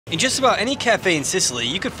In just about any cafe in Sicily,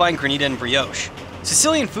 you could find Granita and Brioche.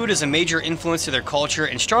 Sicilian food is a major influence to their culture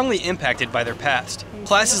and strongly impacted by their past.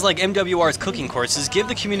 Classes like MWR's cooking courses give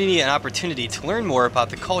the community an opportunity to learn more about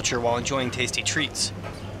the culture while enjoying tasty treats.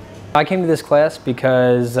 I came to this class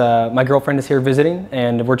because my girlfriend is here visiting,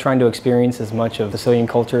 and we're trying to experience as much of Sicilian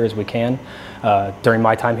culture as we can during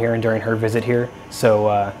my time here and during her visit here.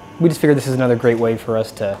 So we just figured this is another great way for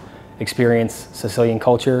us to experience Sicilian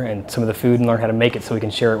culture and some of the food and learn how to make it so we can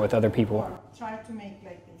share it with other people. Try to make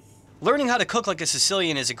like this. Learning how to cook like a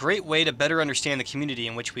Sicilian is a great way to better understand the community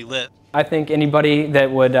in which we live. I think anybody that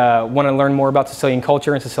would want to learn more about Sicilian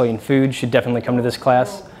culture and Sicilian food should definitely come to this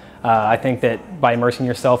class. I think that by immersing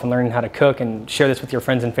yourself and learning how to cook and share this with your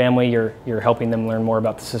friends and family, you're helping them learn more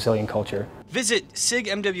about the Sicilian culture. Visit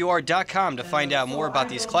sigmwr.com to find out more about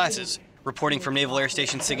these classes. Reporting from Naval Air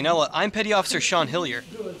Station Sigonella, I'm Petty Officer Sean Hillier.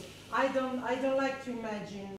 I don't like to imagine